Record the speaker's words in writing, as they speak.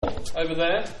over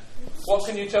there. What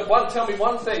can you tell me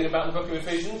one thing about the book of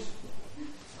Ephesians?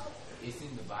 It's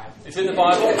in the Bible. It's in the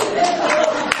Bible.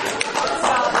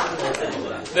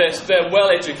 They're well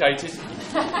educated.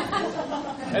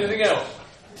 Anything else?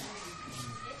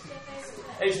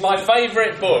 It's my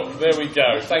favourite book. There we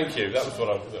go. Thank you. That was what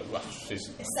I was.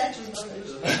 Essential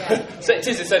knowledge. It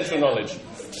is essential knowledge.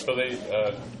 For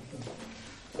the,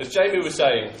 as Jamie was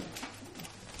saying,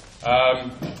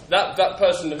 that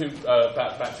person who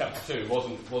about chapter 2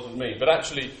 wasn't me, but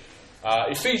actually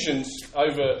Ephesians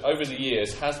over the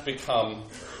years has become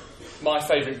my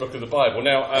favourite book of the Bible.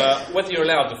 Now, whether you're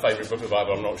allowed the favourite book of the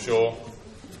Bible, I'm not sure.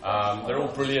 They're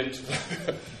all brilliant,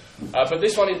 but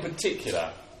this one in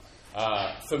particular,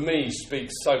 for me,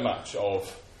 speaks so much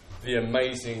of the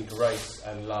amazing grace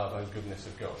and love and goodness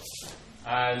of God.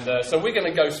 And so we're going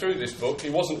to go through this book.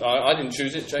 It wasn't I didn't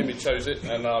choose it. Jamie chose it,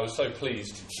 and I was so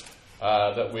pleased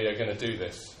that we are going to do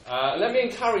this. Let me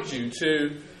encourage you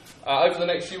to, over the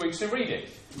next few weeks, to read it,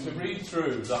 to read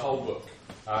through the whole book.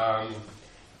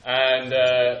 And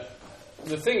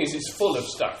the thing is, it's full of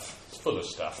stuff. It's full of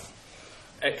stuff.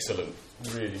 Excellent,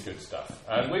 really good stuff.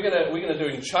 And we're going to do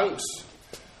in chunks,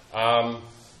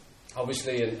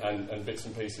 obviously, and bits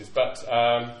and pieces. But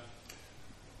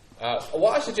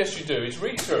what I suggest you do is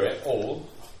read through it all,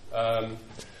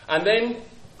 and then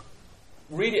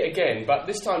read it again, but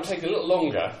this time take a little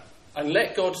longer, and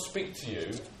let God speak to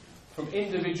you from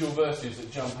individual verses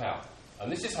that jump out. And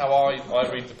this is how I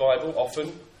read the Bible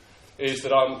often, is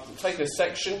that I'll take a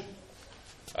section,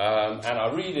 and I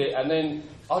read it, and then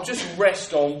I'll just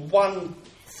rest on one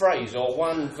phrase or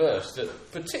one verse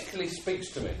that particularly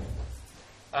speaks to me.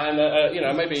 And,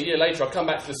 maybe a year later I'll come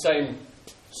back to the same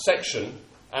section,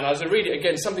 and as I read it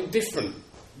again, something different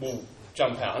will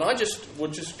jump out. And I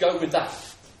would just go with that.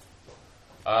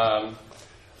 And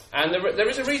there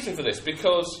is a reason for this,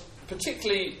 because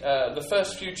particularly the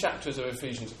first few chapters of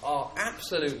Ephesians are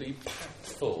absolutely packed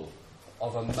full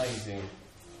of amazing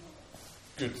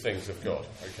good things of God.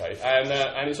 Okay,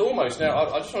 and it's almost now.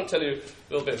 I just want to tell you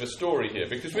a little bit of a story here,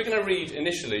 because we're going to read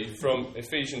initially from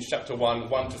Ephesians chapter 1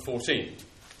 to 14.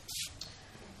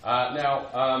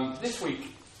 This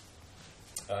week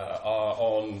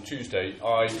on Tuesday,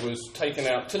 I was taken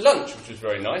out to lunch, which was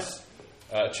very nice.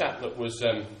 A chap that was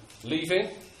leaving,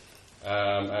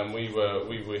 and we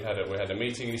had a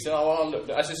meeting, and he said, "Oh, look,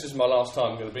 as this is my last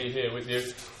time I'm going to be here with you,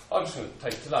 I'm just going to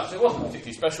take you to lunch." It wasn't a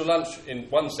particularly special lunch in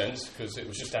one sense, because it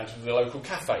was just down to the local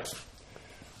cafe.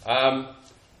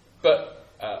 But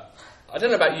I don't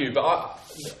know about you, but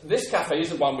this cafe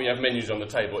isn't one we have menus on the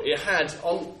table. It had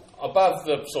above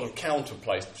the sort of counter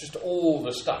place just all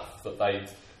the stuff that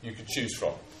you could choose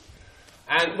from.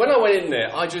 And when I went in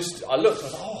there, I looked, and I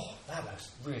thought, "Oh, that looks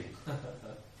really..."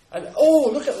 And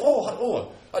look at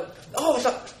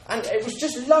and it was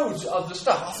just loads of the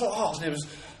stuff. I thought, there was.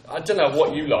 I don't know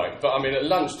what you like, but I mean, at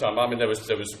lunchtime, there was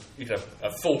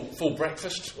a full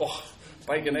breakfast,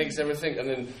 bacon, eggs, everything, and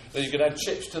then you could add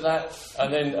chips to that,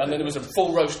 and then there was a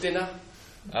full roast dinner,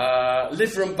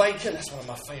 liver and bacon. That's one of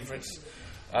my favourites.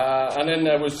 And then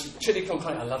there was chili con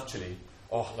carne. I love chili.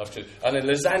 Oh, I love chili. And then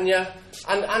lasagna.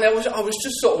 And I was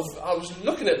just I was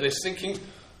looking at this thinking,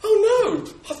 oh no,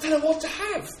 I don't know what to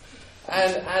have.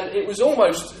 And it was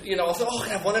almost, I thought, I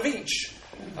can have one of each.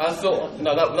 I thought,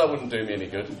 no, that wouldn't do me any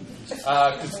good.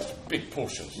 Because big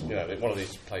portions, one of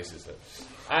these places.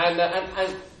 And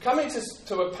coming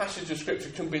to a passage of Scripture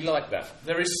can be like that.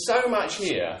 There is so much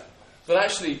here that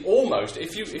actually almost,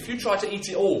 if you try to eat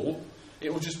it all,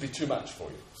 it will just be too much for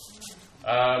you.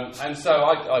 And so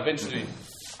I eventually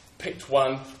picked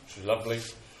one, which was lovely.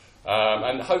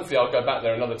 And hopefully I'll go back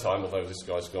there another time, although this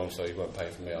guy's gone, so he won't pay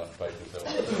for me. I'll have to pay for himself.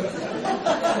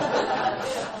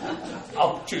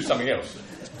 I'll choose something else.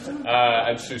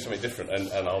 And choose something different,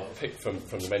 and I'll pick from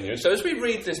the menu. And so as we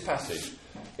read this passage,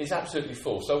 it's absolutely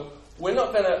full. So I'm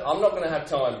not going to have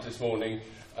time this morning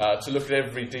to look at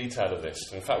every detail of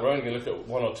this. In fact, we're only going to look at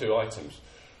one or two items.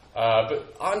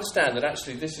 But I understand that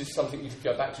actually this is something you can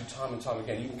go back to time and time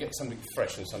again. You can get something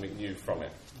fresh and something new from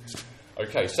it.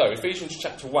 Okay, so Ephesians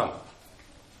chapter 1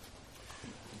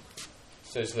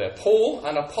 says there, "Paul,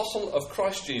 an apostle of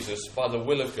Christ Jesus by the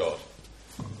will of God,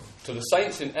 to the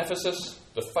saints in Ephesus,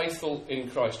 the faithful in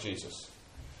Christ Jesus.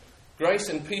 Grace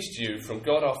and peace to you from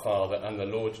God our Father and the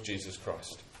Lord Jesus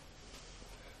Christ.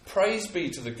 Praise be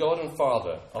to the God and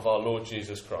Father of our Lord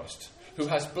Jesus Christ, who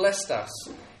has blessed us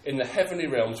in the heavenly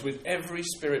realms with every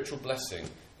spiritual blessing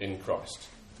in Christ.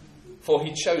 For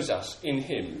he chose us in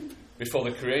him before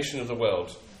the creation of the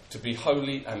world to be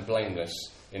holy and blameless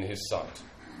in his sight.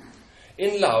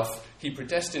 In love, he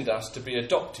predestined us to be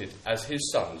adopted as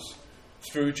his sons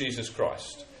through Jesus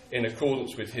Christ, in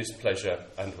accordance with his pleasure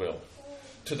and will,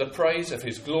 to the praise of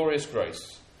his glorious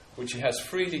grace, which he has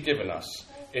freely given us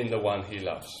in the one he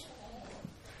loves.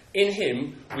 In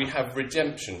him we have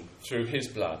redemption through his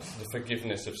blood, the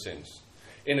forgiveness of sins,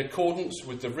 in accordance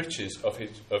with the riches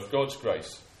of God's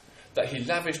grace, that he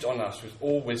lavished on us with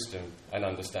all wisdom and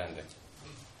understanding.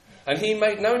 And he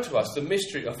made known to us the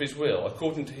mystery of his will,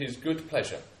 according to his good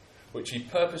pleasure, which he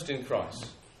purposed in Christ,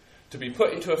 to be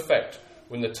put into effect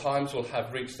when the times will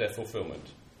have reached their fulfillment,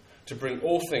 to bring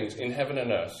all things in heaven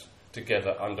and earth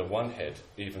together under one head,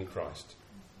 even Christ.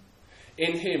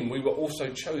 In him we were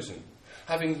also chosen,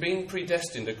 having been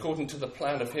predestined according to the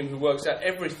plan of him who works out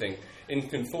everything in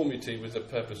conformity with the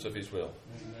purpose of his will,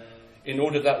 in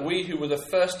order that we who were the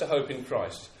first to hope in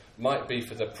Christ might be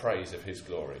for the praise of his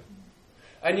glory.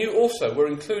 And you also were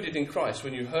included in Christ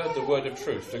when you heard the word of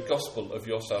truth, the gospel of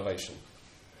your salvation.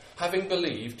 Having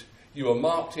believed, you are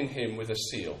marked in him with a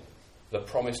seal, the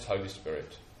promised Holy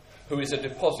Spirit, who is a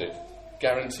deposit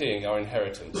guaranteeing our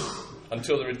inheritance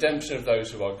until the redemption of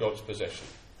those who are God's possession,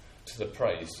 to the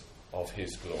praise of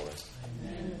his glory.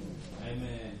 Amen.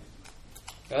 Amen.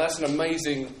 Now that's an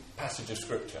amazing passage of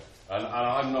Scripture, and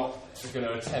I'm not going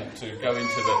to attempt to go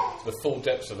into the full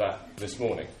depths of that this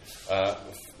morning.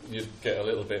 You'd get a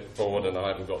little bit bored, and I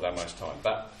haven't got that much time.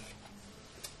 But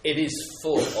it is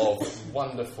full of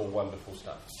wonderful, wonderful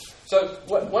stuff. So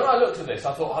when I looked at this,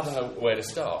 I thought, I don't know where to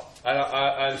start.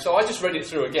 And so I just read it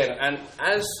through again. And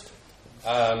as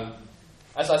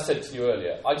I said to you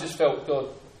earlier, I just felt God,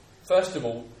 first of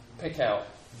all, pick out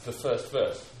the first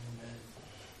verse.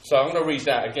 So I'm going to read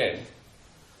that again.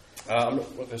 I'm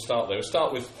not going to start there. We'll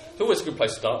start with, it's always a good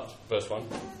place to start, verse 1.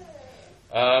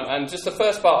 And just the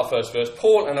first part of first verse,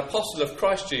 Paul, an apostle of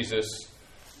Christ Jesus,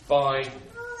 by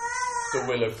the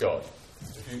will of God.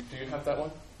 Do you have that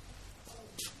one?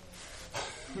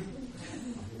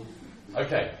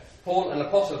 Okay, Paul, an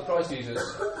apostle of Christ Jesus,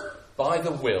 by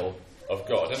the will of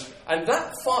God. And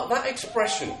that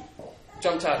expression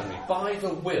jumped out at me, by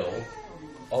the will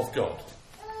of God.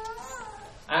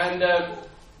 And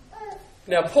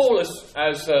now Paul, as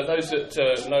those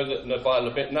that know the Bible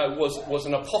a bit know, was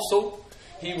an apostle.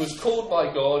 He was called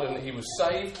by God and he was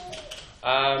saved,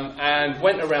 and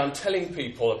went around telling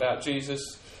people about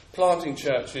Jesus, planting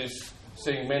churches,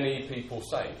 seeing many people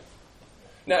saved.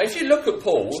 Now, if you look at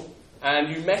Paul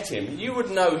and you met him, you would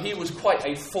know he was quite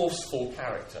a forceful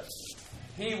character.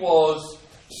 He was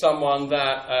someone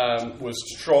that was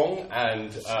strong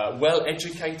and well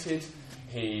educated.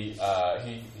 He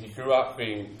grew up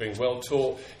being well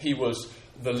taught. He was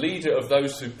the leader of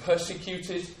those who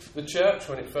persecuted the church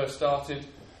when it first started.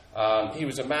 He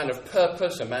was a man of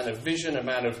purpose, a man of vision, a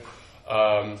man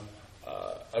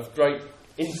of great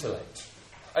intellect.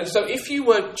 And so if you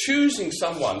were choosing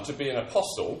someone to be an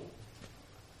apostle,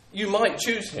 you might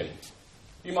choose him.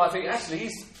 You might think, actually,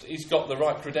 he's got the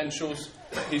right credentials,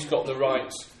 he's got the right,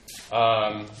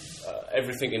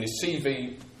 everything in his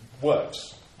CV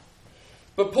works.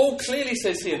 But Paul clearly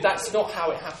says here, that's not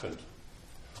how it happened.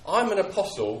 I'm an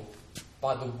apostle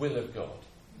by the will of God.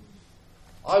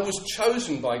 I was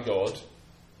chosen by God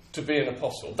to be an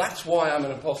apostle. That's why I'm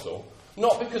an apostle.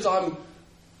 Not because I'm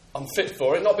fit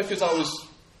for it, not because I was,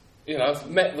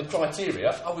 met the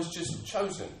criteria. I was just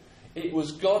chosen. It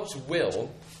was God's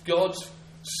will, God's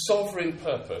sovereign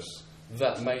purpose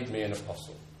that made me an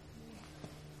apostle.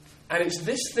 And it's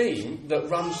this theme that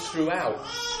runs throughout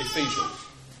Ephesians.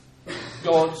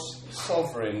 God's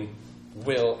sovereign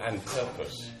will and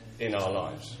purpose in our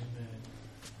lives.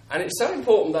 And it's so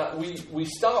important that we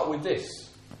start with this,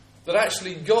 that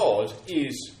actually God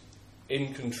is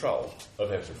in control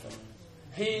of everything.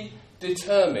 He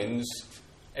determines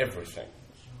everything.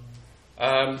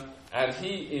 And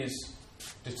he is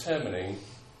determining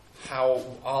how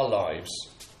our lives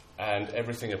and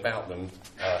everything about them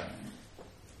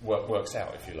works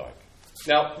out, if you like.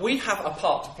 Now, we have a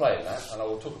part to play in that, and I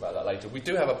will talk about that later. We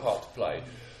do have a part to play.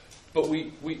 But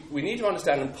we need to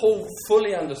understand, and Paul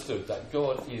fully understood, that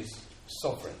God is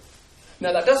sovereign.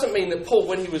 Now, that doesn't mean that Paul,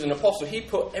 when he was an apostle, he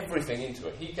put everything into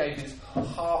it. He gave his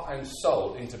heart and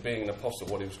soul into being an apostle,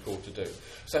 what he was called to do.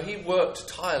 So he worked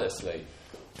tirelessly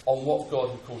on what God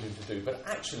had called him to do. But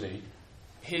actually,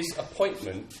 his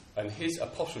appointment and his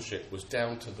apostleship was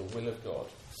down to the will of God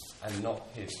and not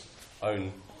his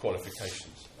own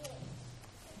qualifications.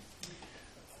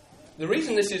 The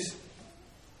reason this is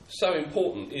so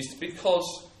important is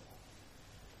because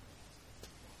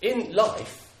in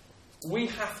life we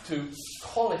have to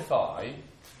qualify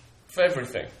for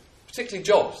everything, particularly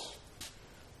jobs.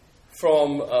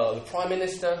 From the Prime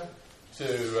Minister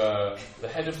to the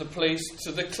head of the police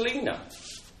to the cleaner.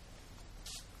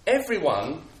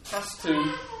 Everyone has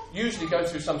to usually go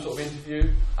through some sort of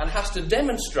interview and has to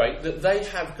demonstrate that they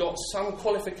have got some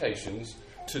qualifications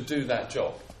to do that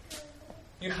job.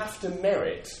 You have to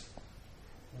merit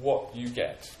what you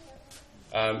get.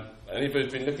 Anybody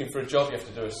who's been looking for a job, you have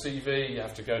to do a CV, you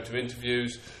have to go to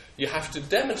interviews, you have to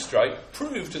demonstrate,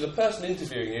 prove to the person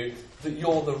interviewing you that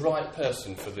you're the right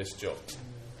person for this job.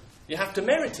 You have to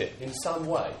merit it in some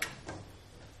way.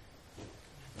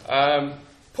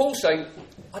 Paul's saying,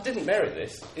 I didn't merit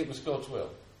this, it was God's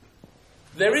will.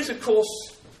 There is, of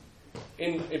course,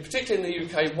 particularly in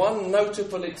the UK, one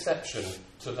notable exception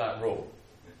to that rule.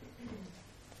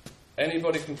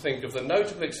 Anybody can think of the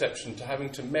notable exception to having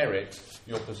to merit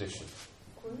your position.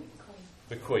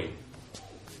 The Queen.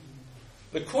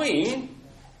 The Queen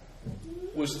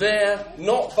was there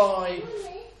not by...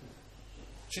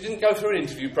 She didn't go through an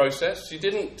interview process. She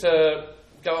didn't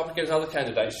go up against other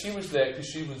candidates. She was there because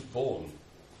she was born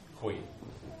Queen.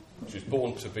 She was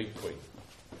born to be Queen.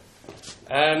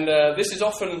 And this is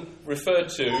often referred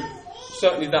to,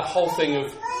 certainly that whole thing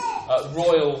of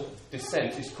royal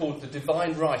descent is called the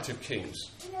divine right of kings.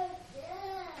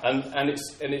 And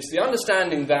it's the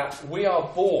understanding that we are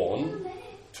born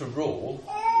to rule,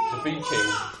 to be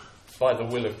king, by the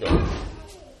will of God.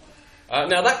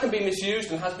 Now that can be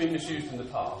misused and has been misused in the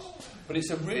past, but it's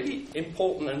a really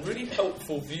important and really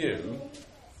helpful view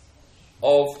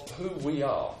of who we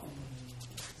are.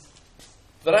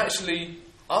 That actually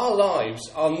our lives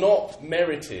are not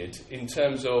merited in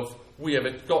terms of we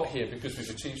have got here because we've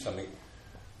achieved something.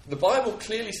 The Bible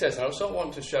clearly says, and I also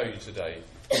want to show you today,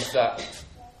 is that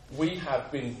we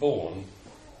have been born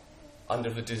under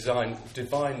the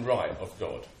divine right of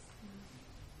God.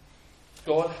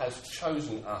 God has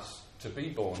chosen us to be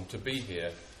born, to be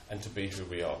here, and to be who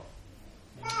we are.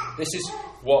 This is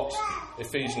what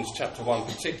Ephesians chapter 1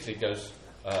 particularly goes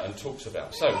and talks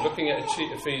about. So, looking at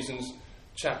Ephesians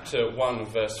chapter 1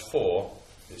 verse 4,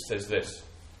 it says this.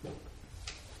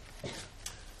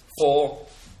 For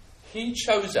He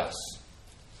chose us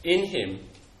in Him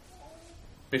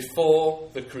before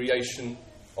the creation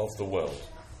of the world.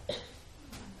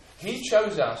 He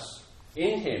chose us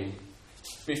in Him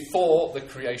before the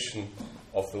creation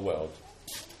of the world.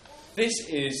 This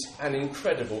is an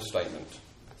incredible statement.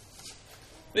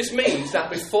 This means that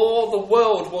before the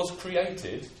world was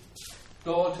created,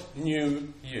 God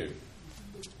knew you.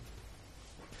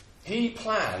 He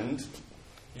planned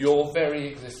your very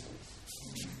existence.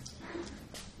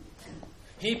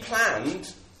 He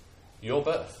planned your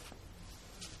birth.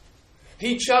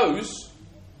 He chose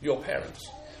your parents.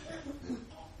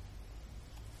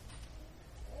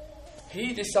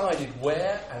 He decided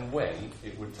where and when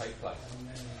it would take place.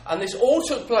 And this all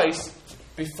took place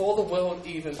before the world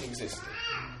even existed.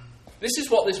 This is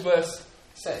what this verse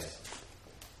says.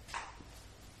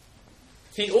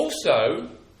 He also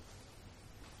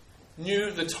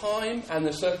knew the time and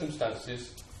the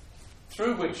circumstances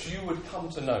through which you would come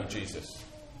to know Jesus.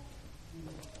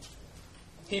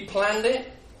 He planned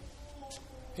it,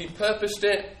 He purposed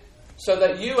it, so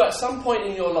that you at some point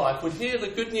in your life would hear the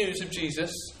good news of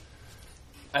Jesus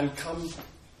and come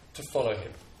to follow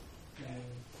Him.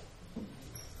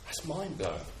 That's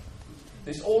mind-blowing.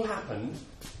 This all happened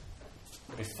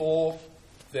before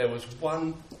there was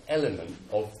one element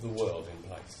of the world in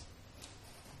place.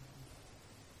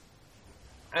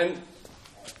 And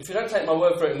if you don't take my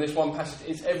word for it in this one passage,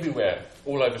 it's everywhere,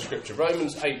 all over Scripture.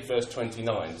 Romans 8 verse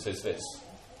 29 says this.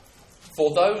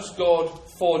 For those God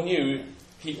foreknew,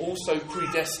 He also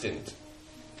predestined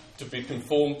to be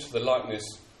conformed to the likeness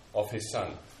of His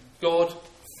Son. God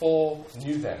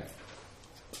foreknew them.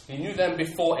 He knew them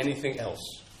before anything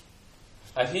else.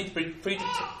 And He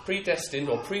predestined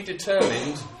or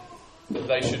predetermined that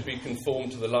they should be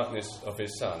conformed to the likeness of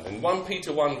His Son. In 1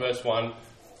 Peter 1 verse 1,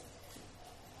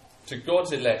 to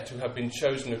God's elect who have been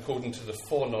chosen according to the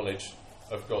foreknowledge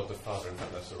of God the Father. In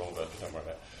fact, that's the wrong verse, don't worry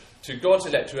about it. To God's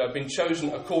elect who have been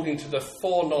chosen according to the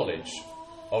foreknowledge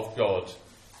of God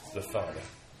the Father.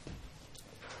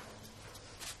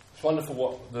 It's wonderful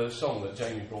what the song that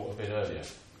Jamie brought a bit earlier.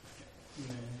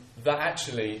 That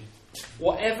actually,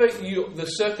 whatever the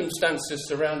circumstances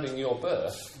surrounding your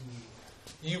birth,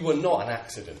 you were not an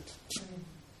accident.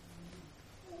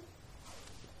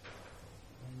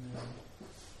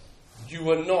 You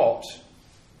were not...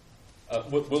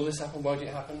 will this happen? Won't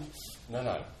it happen?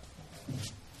 No.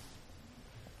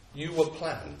 You were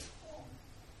planned.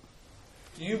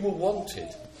 You were wanted.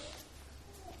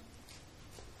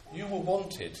 You were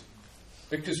wanted.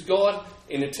 Because God,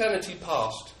 in eternity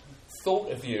past,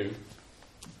 thought of you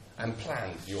and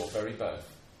planned your very birth.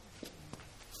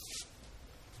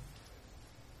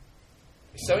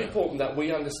 It's so important that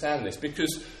we understand this,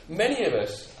 because many of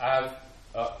us have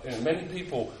many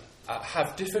people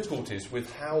have difficulties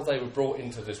with how they were brought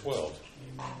into this world.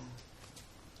 Amen.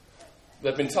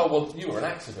 They've been told, well, you were an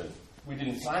accident. We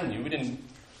didn't plan you. We didn't.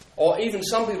 Or even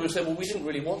some people have said, well, we didn't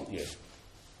really want you.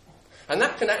 And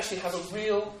that can actually have a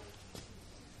real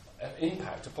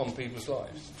impact upon people's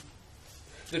lives.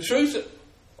 The truth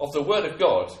of the Word of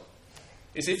God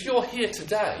is if you're here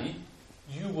today,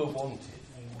 you were wanted.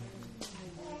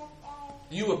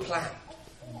 You were planned.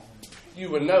 You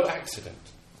were no accident.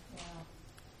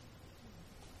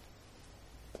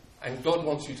 And God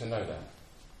wants you to know that.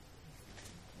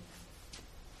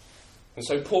 And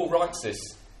so Paul writes this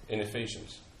in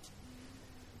Ephesians.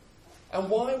 And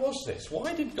why was this?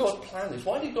 Why did God plan this?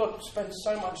 Why did God spend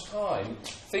so much time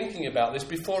thinking about this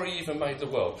before he even made the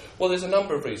world? Well, there's a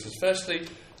number of reasons. Firstly,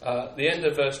 the end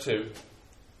of verse 2,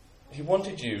 he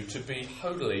wanted you to be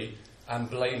holy and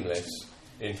blameless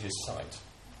in his sight.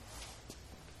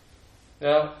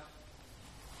 Now,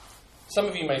 some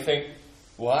of you may think,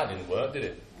 well, that didn't work, did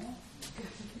it?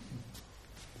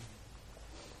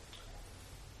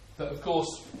 But of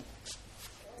course,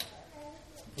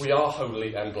 we are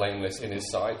holy and blameless in his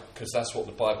sight, because that's what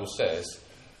the Bible says.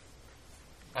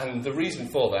 And the reason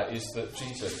for that is that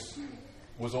Jesus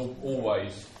was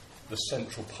always the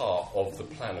central part of the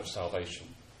plan of salvation.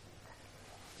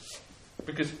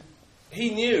 Because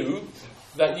he knew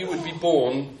that you would be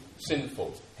born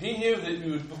sinful. He knew that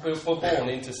you would be born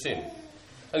into sin.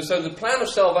 And so the plan of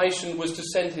salvation was to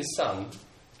send his son,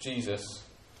 Jesus,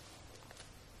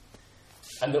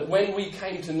 and that when we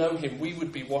came to know him, we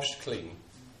would be washed clean.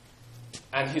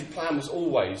 And his plan was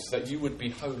always that you would be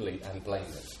holy and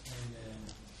blameless.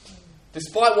 Amen.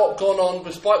 Despite what's gone on,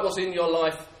 despite what's in your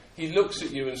life, he looks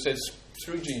at you and says,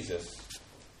 through Jesus,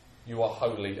 you are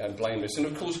holy and blameless. And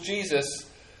of course, Jesus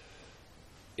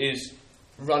is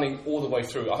running all the way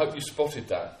through. I hope you spotted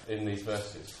that in these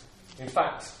verses. In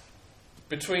fact,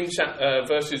 between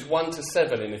verses 1 to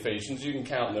 7 in Ephesians, you can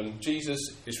count them, Jesus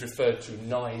is referred to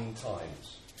 9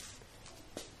 times.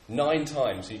 9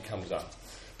 times he comes up.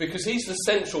 Because he's the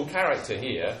central character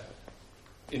here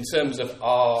in terms of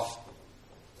our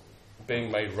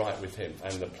being made right with him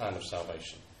and the plan of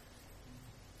salvation.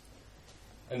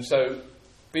 And so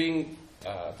being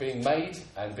made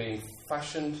and being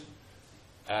fashioned,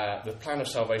 the plan of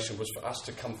salvation was for us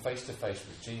to come face to face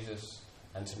with Jesus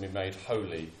and to be made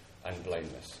holy and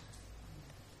blameless.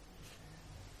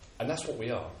 And that's what we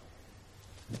are.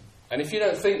 And if you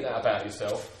don't think that about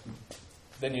yourself,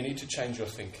 then you need to change your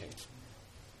thinking.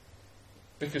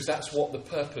 Because that's what the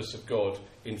purpose of God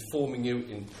in forming you,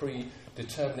 in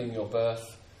predetermining your birth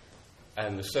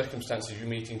and the circumstances of you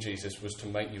meeting Jesus was to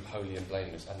make you holy and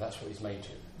blameless. And that's what he's made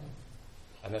you.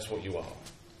 And that's what you are.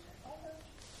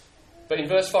 But in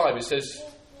verse 5 it says,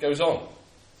 goes on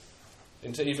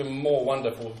into even more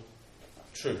wonderful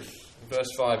truth. In verse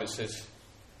 5 it says,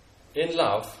 in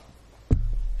love,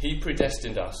 he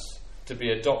predestined us to be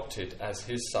adopted as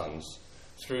his sons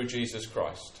through Jesus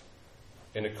Christ,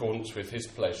 in accordance with his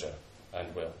pleasure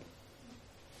and will.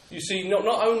 You see, not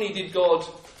only did God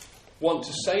want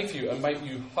to save you and make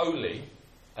you holy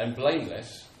and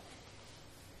blameless,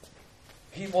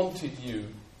 he wanted you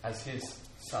as his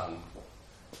son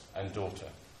and daughter.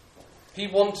 He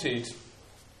wanted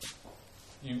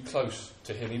you close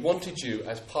to him. He wanted you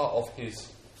as part of his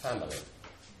family.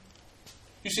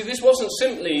 You see, this wasn't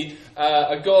simply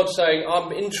a God saying,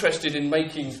 I'm interested in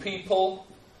making people.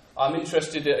 I'm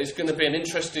interested, it's going to be an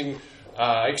interesting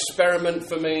experiment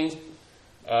for me.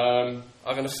 I'm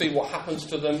going to see what happens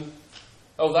to them.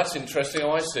 Oh, that's interesting.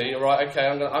 Oh, I see. All right, okay,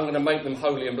 I'm going to make them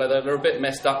holy and blameless. They're a bit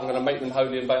messed up. I'm going to make them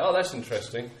holy and blameless. Oh, that's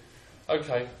interesting.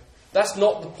 Okay. That's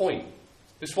not the point.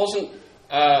 This wasn't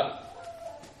a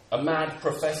mad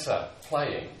professor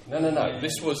playing. No.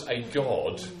 This was a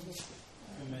God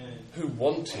who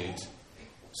wanted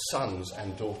sons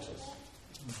and daughters.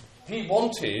 He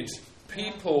wanted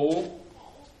people,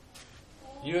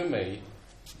 you and me,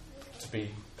 to be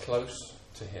close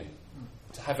to him,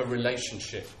 to have a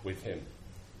relationship with him,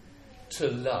 to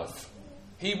love.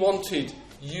 He wanted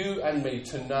you and me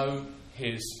to know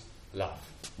his love,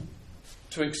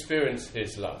 to experience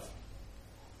his love.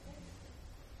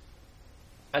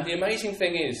 And the amazing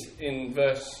thing is, in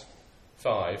verse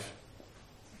 5,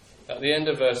 at the end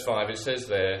of verse 5, it says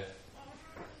there,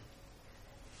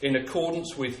 in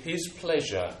accordance with his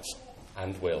pleasure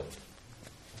and will.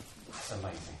 That's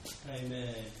amazing.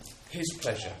 Amen. His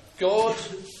pleasure. God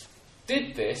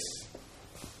did this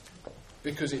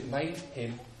because it made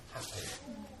him happy.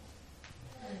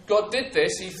 God did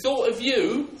this. He thought of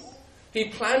you. He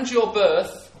planned your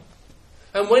birth.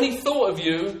 And when he thought of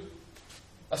you,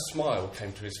 a smile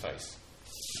came to his face.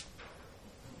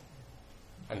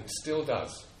 and still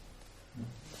does.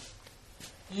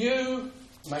 You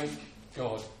make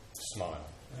God smile.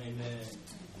 Amen.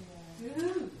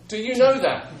 Do you know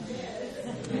that?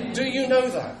 Do you know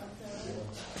that?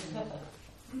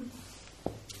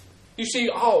 You see,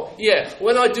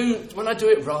 when I do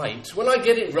it right, when I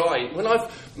get it right, when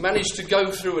I've managed to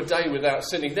go through a day without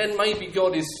sinning, then maybe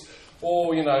God is,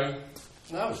 no.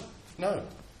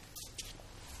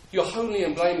 You're holy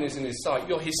and blameless in His sight.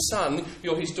 You're His son,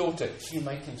 you're His daughter. You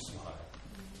make Him smile.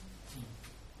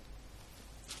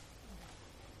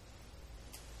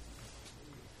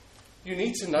 You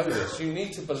need to know this. You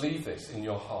need to believe this in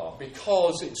your heart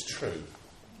because it's true.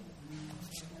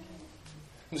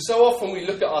 And so often we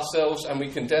look at ourselves and we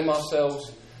condemn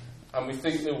ourselves and we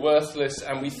think we're worthless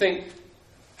and we think,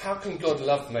 how can God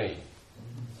love me?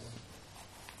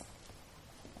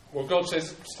 Well, God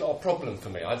says, it's not a problem for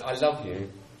me. I love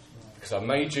you because I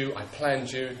made you, I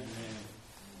planned you.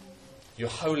 You're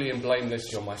holy and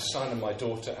blameless. You're my son and my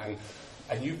daughter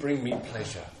and you bring me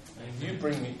pleasure. You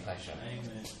bring me pleasure.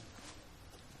 Amen.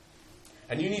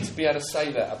 And you need to be able to say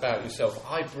that about yourself.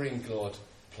 I bring God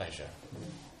pleasure.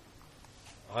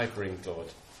 I bring God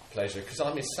pleasure because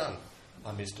I'm His son.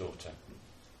 I'm His daughter.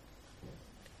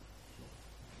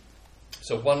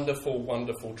 It's a wonderful,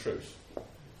 wonderful truth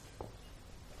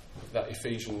that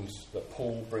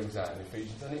Paul brings out in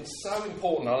Ephesians. And it's so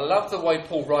important. I love the way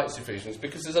Paul writes Ephesians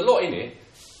because there's a lot in it,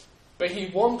 but he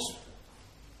wants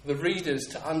the readers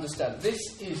to understand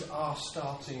this is our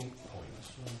starting point.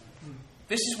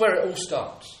 This is where it all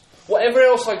starts. Whatever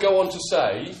else I go on to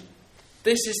say,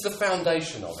 this is the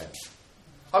foundation of it.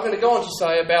 I'm going to go on to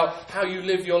say about how you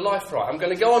live your life right. I'm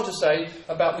going to go on to say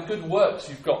about the good works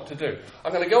you've got to do.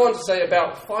 I'm going to go on to say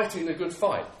about fighting the good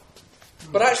fight.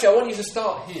 But actually, I want you to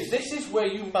start here. This is where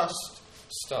you must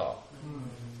start.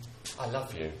 I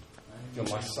love you. You're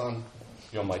my son.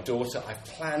 You're my daughter. I've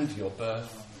planned your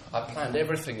birth. I've planned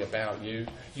everything about you.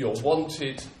 You're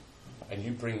wanted, and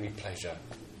you bring me pleasure.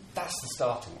 That's the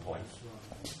starting point.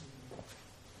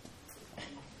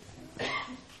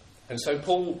 And so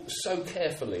Paul so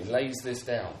carefully lays this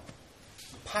down,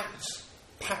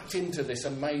 packed into this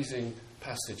amazing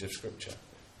passage of Scripture.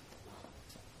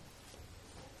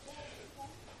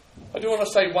 I do want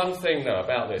to say one thing now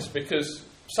about this, because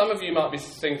some of you might be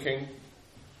thinking,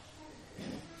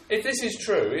 if this is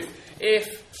true,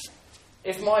 if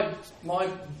my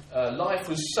life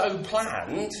was so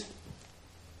planned,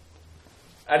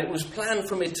 and it was planned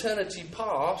from eternity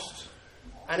past,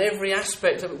 and every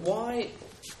aspect of it, why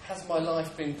has my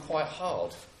life been quite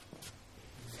hard?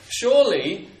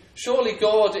 Surely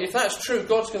God, if that's true,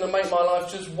 God's going to make my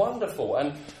life just wonderful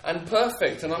and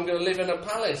perfect, and I'm going to live in a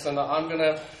palace, and I'm going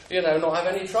to, not have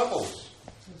any troubles.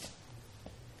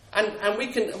 And we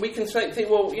can think,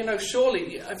 well,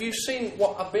 surely, have you seen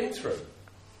what I've been through?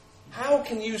 How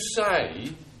can you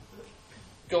say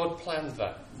God planned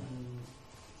that?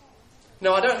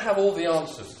 Now, I don't have all the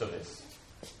answers to this.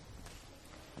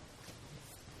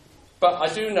 But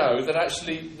I do know that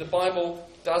actually the Bible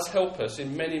does help us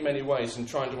in many, many ways in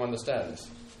trying to understand this.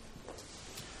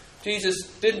 Jesus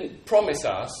didn't promise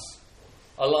us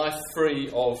a life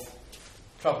free of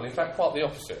trouble. In fact, quite the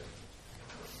opposite.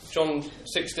 John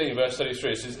 16, verse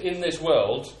 33 says, "In this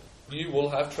world you will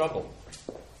have trouble.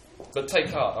 But take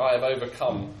heart, I have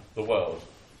overcome the world."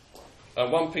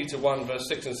 And 1 Peter 1, verse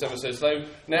 6 and 7 says, "Though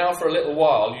now for a little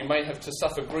while you may have to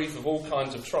suffer grief of all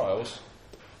kinds of trials,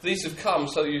 these have come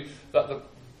so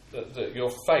that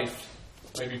your faith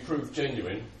may be proved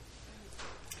genuine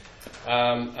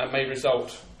and may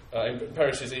result in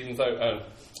perishes even though...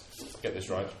 get this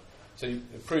right. So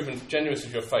you've proven genuineness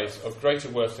of your faith of greater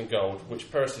worth than gold,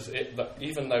 which perishes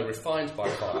even though refined by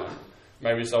fire,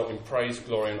 may result in praise,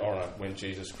 glory and honour when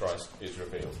Jesus Christ is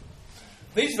revealed.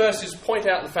 These verses point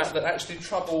out the fact that actually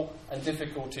trouble and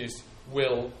difficulties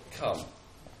will come.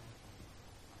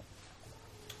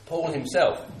 Paul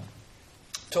himself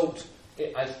talked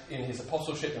in his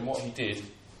apostleship and what he did.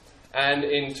 And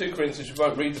in 2 Corinthians, we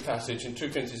won't read the passage, in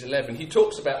 2 Corinthians 11, he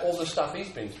talks about all the stuff he's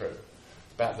been through.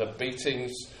 About the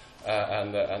beatings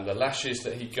and the lashes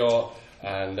that he got,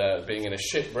 and being in a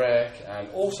shipwreck, and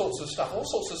all sorts of stuff, all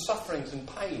sorts of sufferings and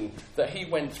pain that he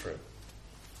went through.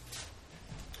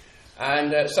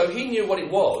 And so he knew what it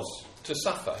was to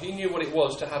suffer. He knew what it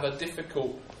was to have a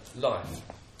difficult life.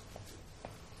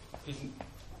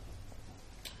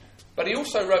 But he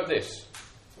also wrote this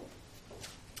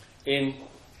in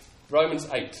Romans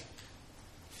 8,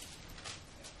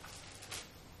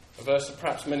 a verse that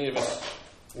perhaps many of us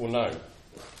will know.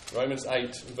 Romans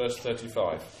 8, verse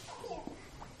 35.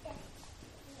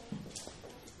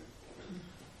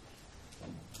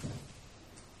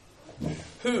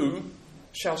 Who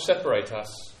shall separate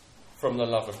us from the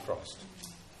love of Christ?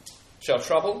 Shall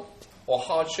trouble, or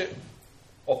hardship,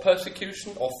 or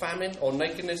persecution, or famine, or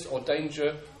nakedness, or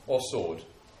danger, or sword?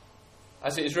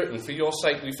 As it is written, for your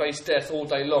sake we face death all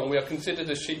day long. We are considered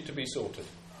as sheep to be slaughtered.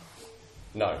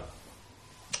 No.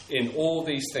 In all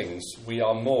these things we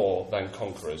are more than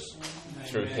conquerors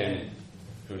through him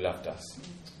who loved us.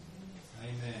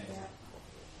 Amen.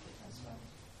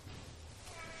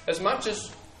 As much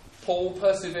as Paul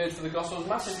persevered for the gospel, as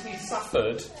much as he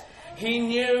suffered, he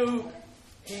knew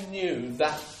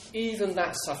that even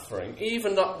that suffering,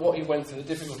 even that what he went through, the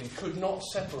difficulty, could not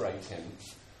separate him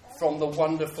from the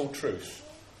wonderful truth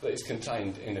that is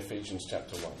contained in Ephesians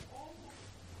chapter 1.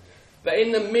 That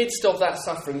in the midst of that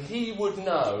suffering, he would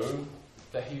know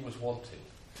that he was wanted.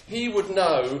 He would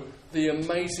know the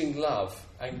amazing love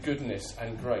and goodness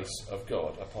and grace of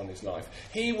God upon his life.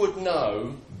 He would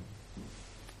know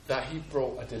that he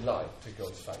brought a delight to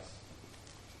God's face.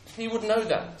 He would know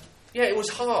that. Yeah, it was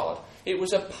hard. It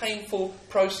was a painful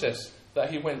process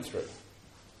that he went through.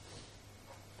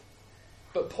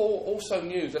 But Paul also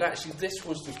knew that actually this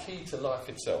was the key to life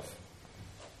itself.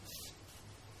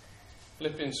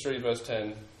 Philippians 3 verse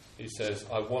 10, he says,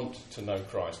 I want to know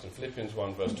Christ. And Philippians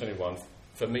 1 verse 21,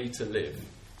 for me to live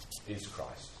is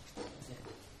Christ.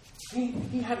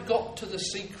 He had got to the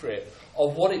secret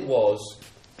of what it was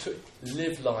to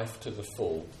live life to the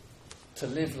full, to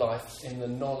live life in the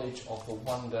knowledge of the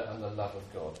wonder and the love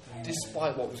of God,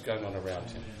 despite what was going on around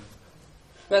him.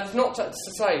 Now, that's not to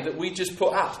say that we just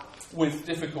put up with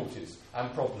difficulties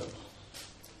and problems.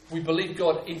 We believe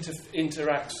God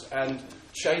interacts and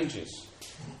changes,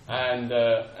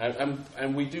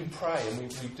 and we do pray, and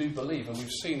we do believe, and we've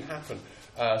seen happen.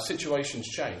 Situations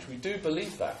change. We do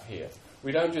believe that here.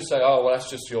 We don't just say, oh, well,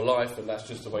 that's just your life, and that's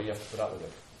just the way you have to put up with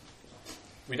it.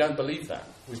 We don't believe that.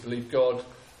 We believe God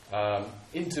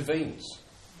intervenes.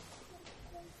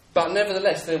 But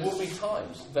nevertheless, there will be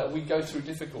times that we go through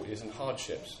difficulties and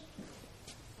hardships.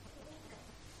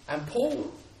 And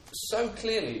Paul, so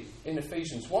clearly in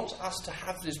Ephesians, wants us to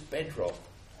have this bedrock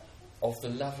of the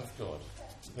love of God,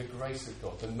 the grace of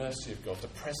God, the mercy of God, the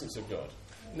presence of God,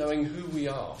 knowing who we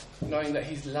are, knowing that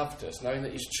he's loved us, knowing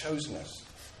that he's chosen us,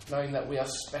 knowing that we are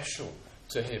special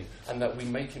to him and that we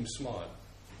make him smile.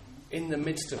 In the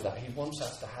midst of that, he wants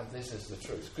us to have this as the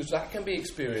truth, because that can be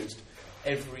experienced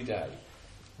every day,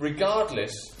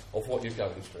 regardless of what you're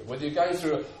going through. Whether you're going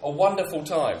through a wonderful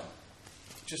time,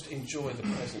 just enjoy the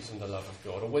presence and the love of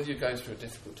God, or whether you're going through a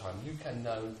difficult time, you can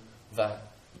know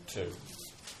that too.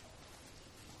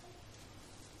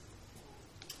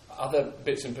 Other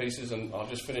bits and pieces, and I'll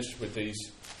just finish with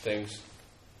these things.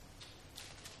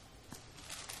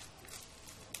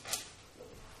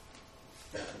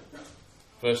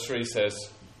 Verse 3 says,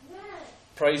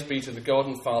 praise be to the God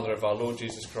and Father of our Lord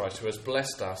Jesus Christ, who has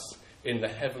blessed us in the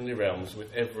heavenly realms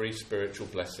with every spiritual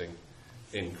blessing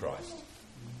in Christ.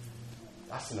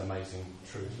 That's an amazing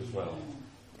truth as well.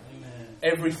 Amen.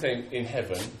 Everything in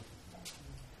heaven,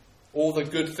 all the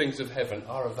good things of heaven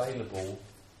are available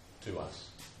to us.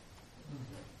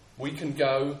 We can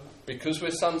go because we're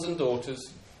sons and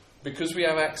daughters, because we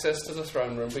have access to the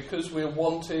throne room, because we're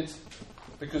wanted,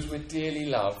 because we're dearly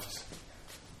loved.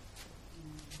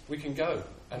 We can go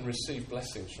and receive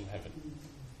blessings from heaven.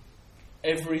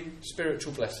 Every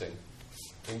spiritual blessing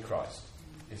in Christ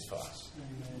is for us.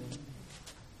 Amen.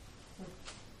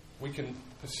 We can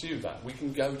pursue that. We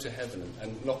can go to heaven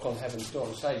and knock on heaven's door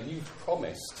and say, you've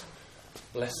promised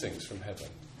blessings from heaven.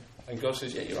 And God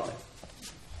says, yeah, you're right.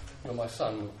 You're my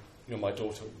son, you're my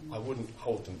daughter. I wouldn't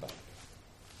hold them back.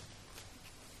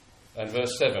 And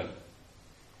verse 7.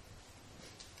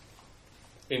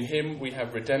 In him we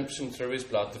have redemption through his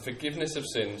blood, the forgiveness of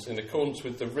sins, in accordance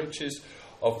with the riches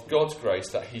of God's grace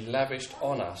that he lavished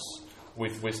on us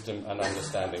with wisdom and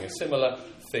understanding. A similar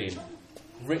theme.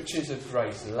 Riches of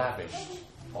grace lavished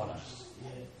on us.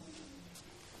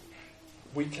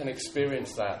 We can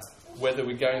experience that whether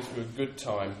we're going through a good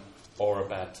time or a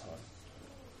bad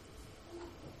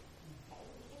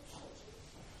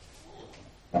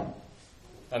time.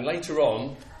 And later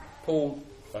on, Paul,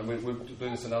 and we'll do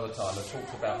this another time, has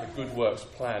talked about the good works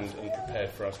planned and prepared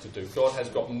for us to do. God has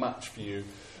got much for you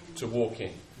to walk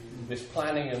in. This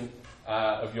planning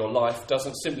of your life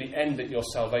doesn't simply end at your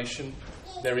salvation.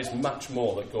 There is much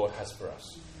more that God has for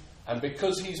us. And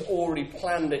because he's already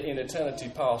planned it in eternity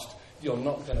past, you're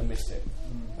not going to miss it.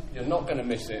 You're not going to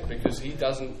miss it because he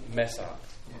doesn't mess up.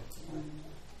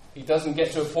 He doesn't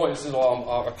get to a point and says,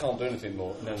 oh, I can't do anything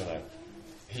more. No.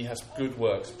 He has good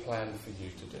works planned for you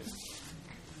to do.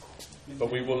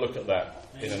 But we will look at that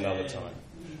in another time.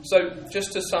 So,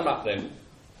 just to sum up then,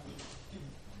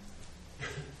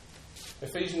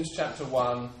 Ephesians chapter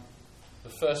 1, the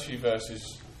first few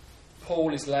verses,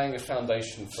 Paul is laying a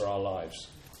foundation for our lives.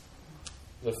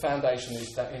 The foundation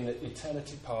is that in the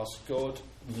eternity past, God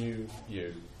knew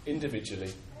you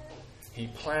individually. He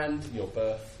planned your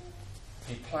birth.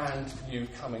 He planned you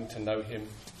coming to know him.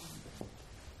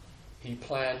 He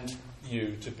planned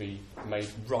you to be made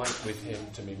right with him,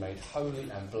 to be made holy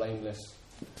and blameless.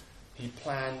 He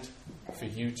planned for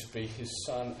you to be his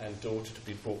son and daughter, to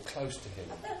be brought close to him.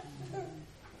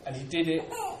 And he did it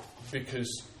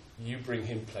because you bring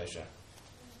him pleasure.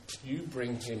 You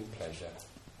bring him pleasure.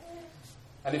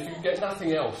 And if you get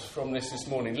nothing else from this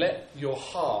morning, let your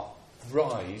heart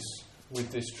rise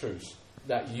with this truth,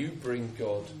 that you bring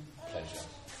God pleasure.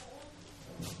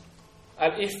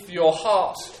 And if your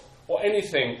heart or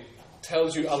anything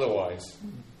tells you otherwise,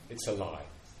 it's a lie.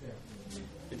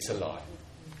 It's a lie.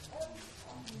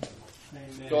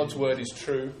 Amen. God's word is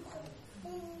true.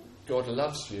 God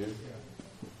loves you.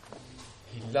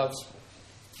 He loves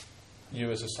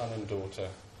you as a son and daughter.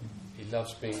 He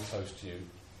loves being close to you.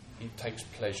 He takes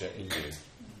pleasure in you.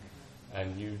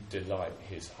 And you delight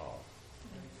his heart.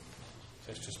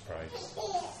 So let's just pray.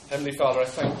 Heavenly Father, I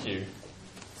thank you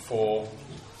for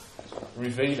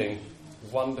revealing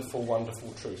wonderful,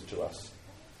 wonderful truth to us.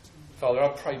 Father, I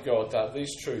pray, God, that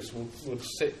these truths would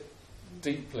sit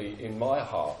deeply in my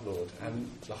heart, Lord, and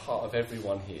the heart of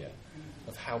everyone here,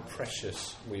 of how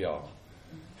precious we are,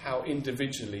 how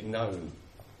individually known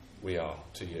we are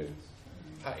to you,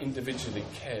 how individually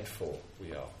cared for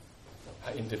we are,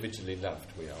 how individually loved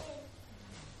we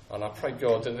are. And I pray,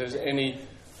 God, that there's any,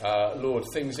 Lord,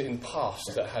 things in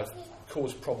past that have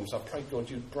caused problems, I pray, God,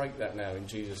 you'd break that now in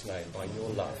Jesus' name by your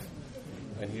love,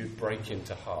 and you'd break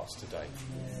into hearts today,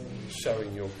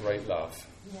 showing your great love,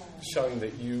 showing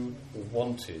that you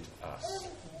wanted us.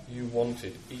 You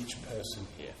wanted each person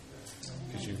here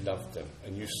because you loved them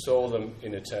and you saw them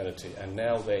in eternity, and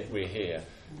now that we're here,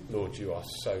 Lord, you are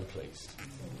so pleased.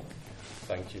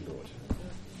 Thank you, Lord.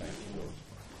 Thank you, Lord.